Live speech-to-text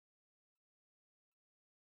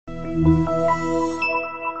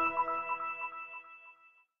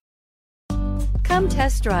Come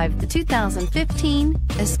test drive the 2015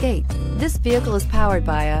 Escape. This vehicle is powered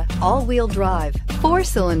by a all-wheel drive,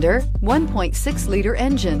 4-cylinder, 1.6-liter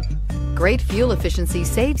engine. Great fuel efficiency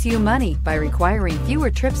saves you money by requiring fewer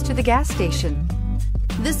trips to the gas station.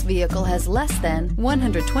 This vehicle has less than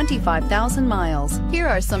 125,000 miles. Here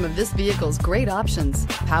are some of this vehicle's great options: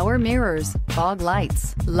 power mirrors, fog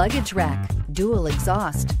lights, luggage rack, dual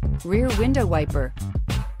exhaust, rear window wiper.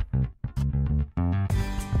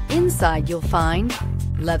 Inside you'll find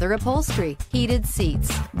leather upholstery, heated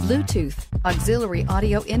seats, Bluetooth, auxiliary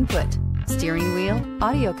audio input, steering wheel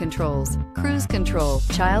audio controls, cruise control,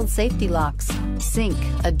 child safety locks, sync,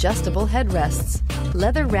 adjustable headrests,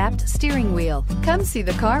 leather-wrapped steering wheel. Come see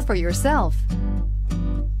the car for yourself.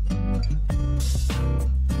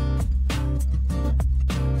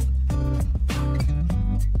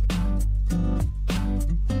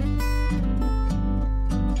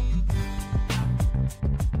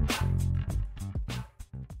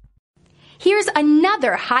 Here's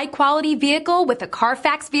another high-quality vehicle with a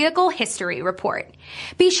Carfax Vehicle History Report.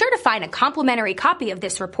 Be sure to find a complimentary copy of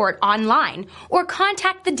this report online or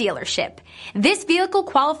contact the dealership. This vehicle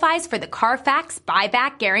qualifies for the Carfax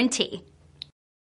Buyback Guarantee.